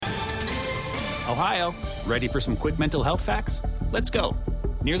Ohio, ready for some quick mental health facts? Let's go.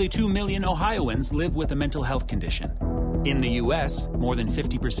 Nearly 2 million Ohioans live with a mental health condition. In the U.S., more than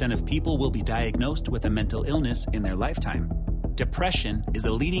 50% of people will be diagnosed with a mental illness in their lifetime. Depression is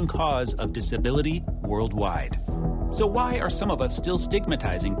a leading cause of disability worldwide. So why are some of us still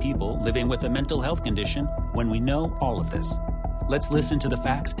stigmatizing people living with a mental health condition when we know all of this? Let's listen to the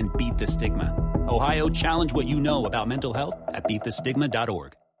facts and beat the stigma. Ohio, challenge what you know about mental health at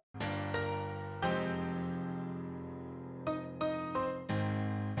beatthestigma.org.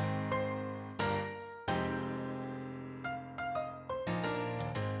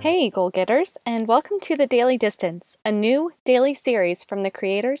 Hey, goal getters, and welcome to The Daily Distance, a new daily series from the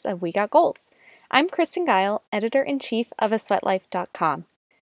creators of We Got Goals. I'm Kristen Geil, editor-in-chief of asweatlife.com.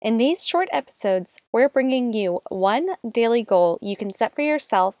 In these short episodes, we're bringing you one daily goal you can set for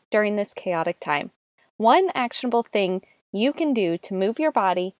yourself during this chaotic time. One actionable thing you can do to move your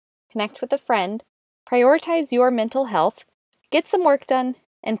body, connect with a friend, prioritize your mental health, get some work done,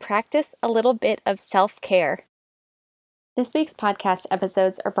 and practice a little bit of self-care. This week's podcast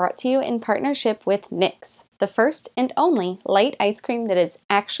episodes are brought to you in partnership with Nix, the first and only light ice cream that is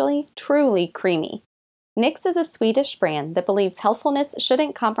actually truly creamy. Nix is a Swedish brand that believes healthfulness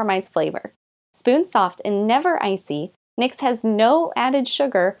shouldn't compromise flavor. Spoon soft and never icy, Nix has no added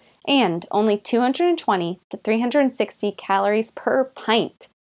sugar and only 220 to 360 calories per pint.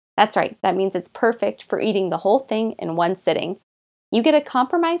 That's right, that means it's perfect for eating the whole thing in one sitting. You get a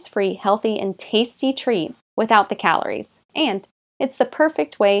compromise-free, healthy, and tasty treat without the calories, and it's the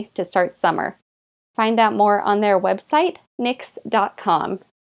perfect way to start summer. Find out more on their website, nix.com.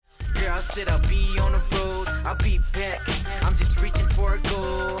 Yeah, I said I'll be on the road, I'll be back. I'm just reaching for a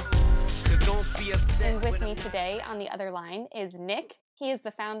goal, so don't be upset. And with me today on the other line is Nick. He is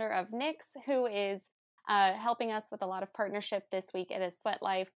the founder of Nix, who is helping us with a lot of partnership this week at A Sweat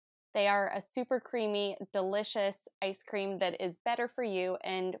Life. They are a super creamy, delicious ice cream that is better for you,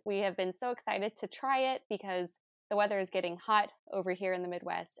 and we have been so excited to try it because the weather is getting hot over here in the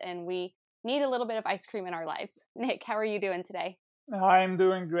Midwest, and we need a little bit of ice cream in our lives. Nick, how are you doing today? I'm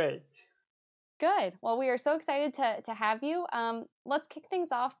doing great. Good. Well, we are so excited to have you. Let's kick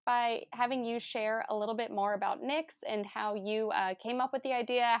things off by having you share a little bit more about Nix and how you came up with the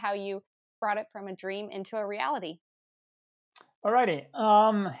idea, how you brought it from a dream into a reality. Alrighty.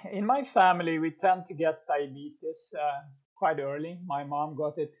 In my family, we tend to get diabetes quite early. My mom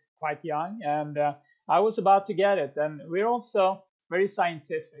got it quite young, and I was about to get it. And we're also very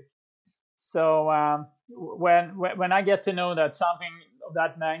scientific. So when I get to know that something of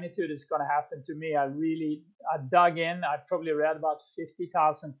that magnitude is going to happen to me, I dug in. I probably read about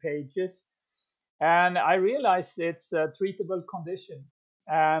 50,000 pages, and I realized it's a treatable condition.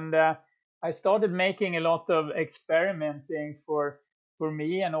 And I started making a lot of experimenting for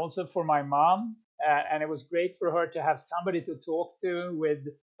me and also for my mom, and it was great for her to have somebody to talk to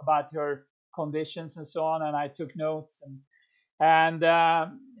about her conditions and so on. And I took notes, and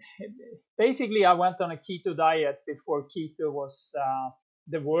basically I went on a keto diet before keto was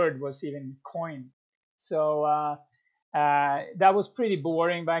the word was even coined. So that was pretty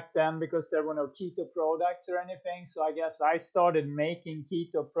boring back then because there were no keto products or anything. So I guess I started making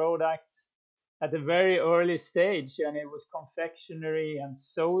keto products at a very early stage, and it was confectionery and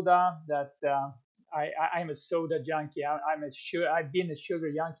soda. That I'm a soda junkie. I've been a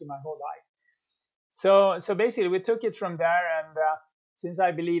sugar junkie my whole life. So basically, we took it from there, and since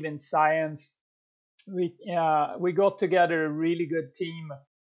I believe in science, we got together a really good team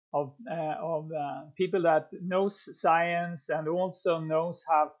of people that knows science and also knows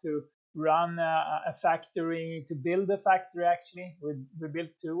how to run a factory, to build a factory. Actually, we built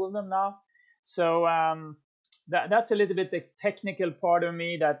two of them now. So that's a little bit the technical part of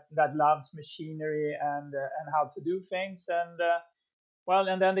me that loves machinery and how to do things, and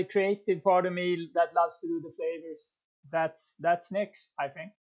and then the creative part of me that loves to do the flavors. That's Nix, I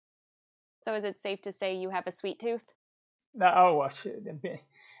think. So is it safe to say you have a sweet tooth? Oh,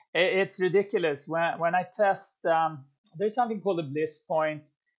 it's ridiculous. When I test, there's something called a bliss point,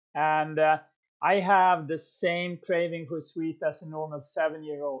 and I have the same craving for sweet as a normal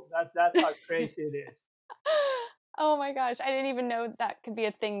 7-year-old. That's how crazy it is. Oh my gosh, I didn't even know that could be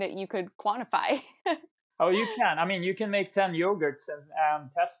a thing that you could quantify. Oh, you can. I mean, you can make 10 yogurts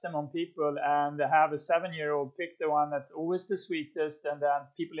and test them on people and have a 7-year-old pick the one that's always the sweetest, and then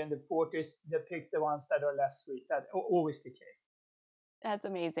people in the 40s, they pick the ones that are less sweet. That's always the case. That's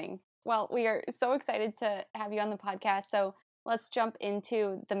amazing. Well, we are so excited to have you on the podcast. So let's jump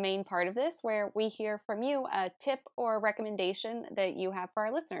into the main part of this where we hear from you a tip or recommendation that you have for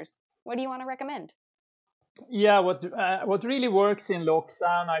our listeners. What do you want to recommend? Yeah, what really works in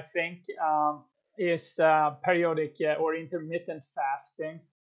lockdown, I think, is periodic or intermittent fasting.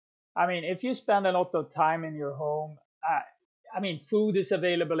 I mean, if you spend a lot of time in your home, I mean, food is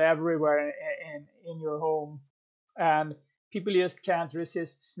available everywhere in your home, and people just can't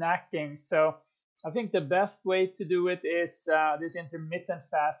resist snacking. So I think the best way to do it is this intermittent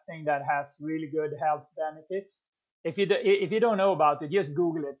fasting that has really good health benefits. If you don't know about it, just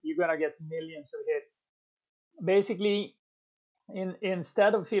Google it. You're gonna get millions of hits. Basically,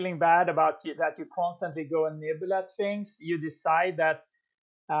 instead of feeling bad about that you constantly go and nibble at things, you decide that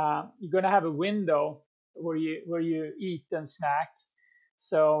you're going to have a window where you eat and snack.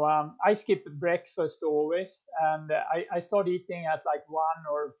 So I skip breakfast always, and I start eating at like 1,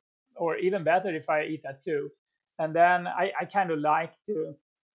 or even better if I eat at 2, and then I kind of like to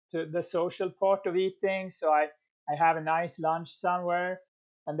the social part of eating. So I have a nice lunch somewhere,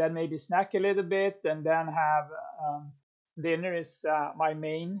 and then maybe snack a little bit, and then have dinner is my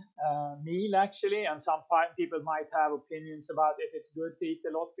main meal actually. And some people might have opinions about if it's good to eat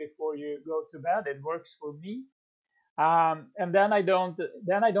a lot before you go to bed. It works for me. And then I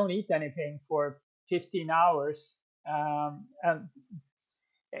don't eat anything for 15 hours. And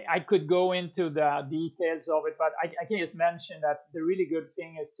I could go into the details of it, but I can just mention that the really good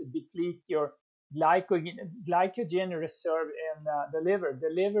thing is to deplete your glycogen reserve in the liver. The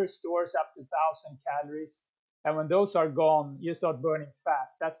liver stores up to 1,000 calories, and when those are gone, you start burning fat.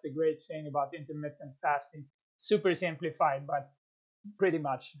 That's the great thing about intermittent fasting. Super simplified, but pretty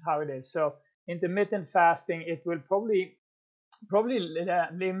much how it is. So intermittent fasting, it will probably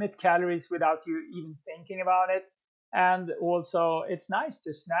limit calories without you even thinking about it. And also, it's nice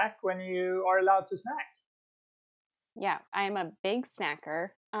to snack when you are allowed to snack. Yeah, I'm a big snacker.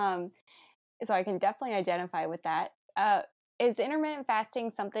 So I can definitely identify with that. Is intermittent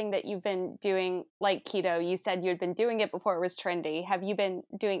fasting something that you've been doing like keto? You said you'd been doing it before it was trendy. Have you been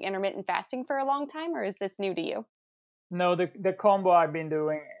doing intermittent fasting for a long time, or is this new to you? No, the combo I've been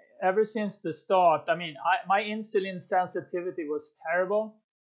doing ever since the start. I mean, my insulin sensitivity was terrible.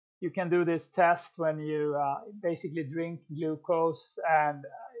 You can do this test when you basically drink glucose, and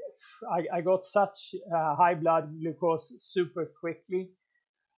I got such high blood glucose super quickly.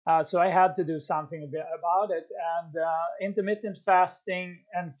 So I had to do something about it. And intermittent fasting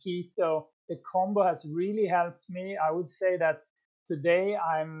and keto, the combo has really helped me. I would say that today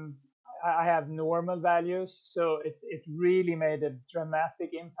I have normal values, so it really made a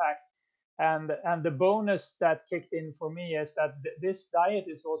dramatic impact. And the bonus that kicked in for me is that this diet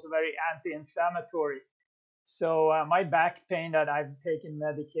is also very anti-inflammatory. So my back pain that I've taken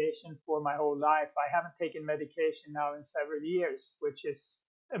medication for my whole life, I haven't taken medication now in several years, which is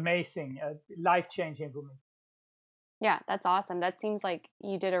amazing, life changing for me. Yeah, that's awesome. That seems like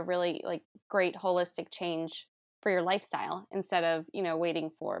you did a really great holistic change for your lifestyle instead of, waiting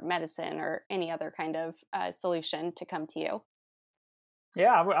for medicine or any other kind of solution to come to you.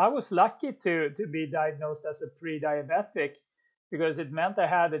 Yeah, I was lucky to be diagnosed as a pre-diabetic, because it meant I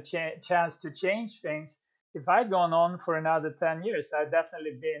had a chance to change things. If I'd gone on for another 10 years, I'd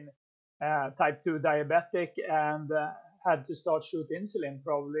definitely been type 2 diabetic, and had to start shoot insulin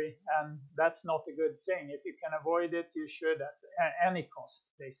probably. And that's not a good thing. If you can avoid it, you should at any cost,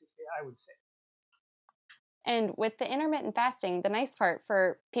 basically, I would say. And with the intermittent fasting, the nice part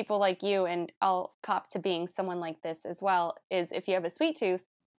for people like you, and I'll cop to being someone like this as well, is if you have a sweet tooth,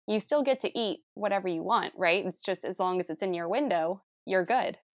 you still get to eat whatever you want, right? It's just as long as it's in your window, you're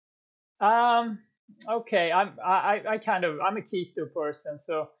good. Um, okay, I'm a keto person,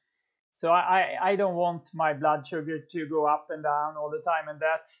 so I don't want my blood sugar to go up and down all the time, and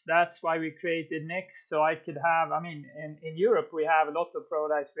that's why we created Nix, so I could have. I mean, in Europe we have a lot of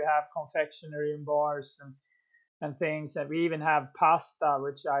products. We have confectionery and bars and things, and we even have pasta,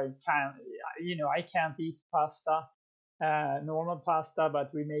 which I can't eat pasta, normal pasta,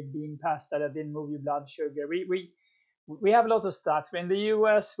 but we made bean pasta that didn't move your blood sugar. We have a lot of stuff. In the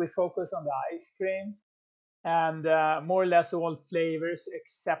US, we focus on the ice cream, and more or less all flavors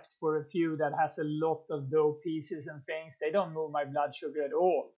except for a few that has a lot of dough pieces and things. They don't move my blood sugar at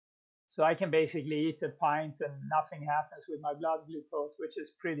all. So I can basically eat a pint and nothing happens with my blood glucose, which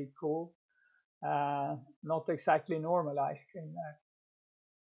is pretty cool. Not exactly normal ice cream there.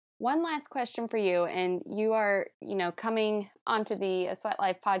 One last question for you, and you are, coming onto the Sweat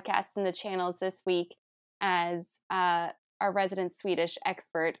Life podcast and the channels this week as our resident Swedish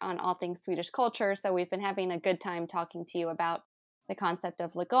expert on all things Swedish culture. So we've been having a good time talking to you about the concept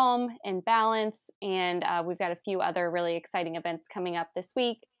of lagom and balance, and we've got a few other really exciting events coming up this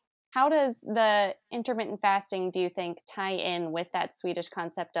week. How does the intermittent fasting, do you think, tie in with that Swedish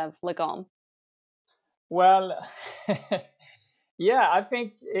concept of lagom? Well, Yeah, I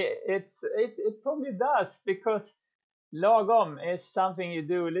think it probably does, because lagom is something you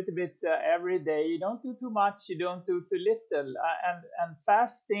do a little bit every day. You don't do too much, you don't do too little, and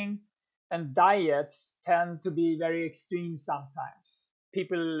fasting and diets tend to be very extreme sometimes.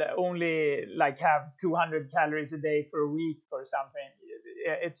 People only like have 200 calories a day for a week or something.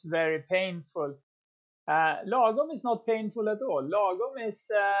 It's very painful. Lagom is not painful at all. Lagom is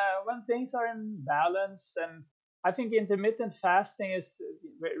when things are in balance, and I think intermittent fasting is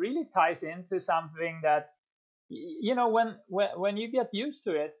really ties into something that when you get used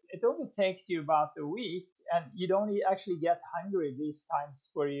to it, it only takes you about a week, and you don't actually get hungry these times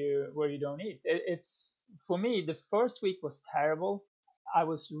where you don't eat. It's for me, the first week was terrible. I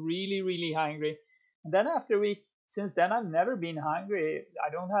was really really hungry, and then after a week, since then I've never been hungry. I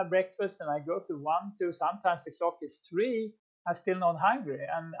don't have breakfast, and I go to 1, 2, sometimes the clock is 3. I'm still not hungry,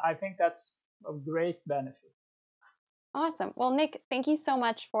 and I think that's a great benefit. Awesome. Well, Nick, thank you so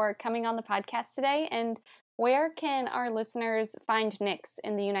much for coming on the podcast today. And where can our listeners find Nick's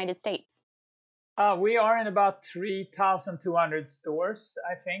in the United States? We are in about 3,200 stores,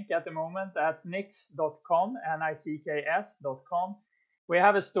 I think, at the moment at nicks.com, nicks.com. We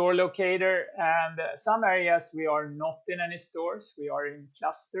have a store locator, and some areas we are not in any stores. We are in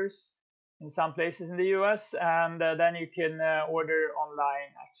clusters in some places in the US, and then you can order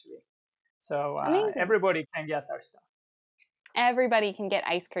online, actually. So everybody can get our stuff. Everybody can get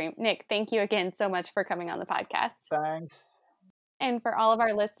ice cream. Nick, thank you again so much for coming on the podcast. Thanks. And for all of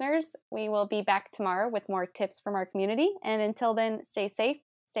our listeners, we will be back tomorrow with more tips from our community. And until then, stay safe,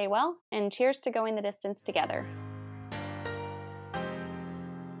 stay well, and cheers to going the distance together.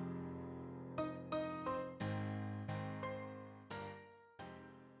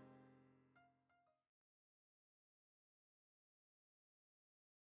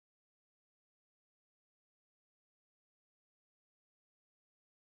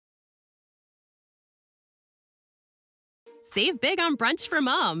 Save big on brunch for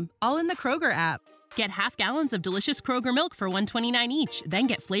mom, all in the Kroger app. Get half gallons of delicious Kroger milk for $1.29 each. Then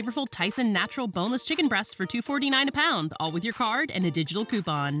get flavorful Tyson natural boneless chicken breasts for $2.49 a pound, all with your card and a digital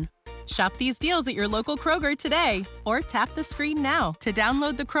coupon. Shop these deals at your local Kroger today, or tap the screen now to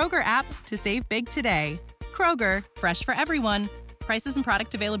download the Kroger app to save big today. Kroger, fresh for everyone. Prices and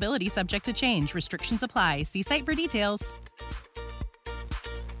product availability subject to change. Restrictions apply. See site for details.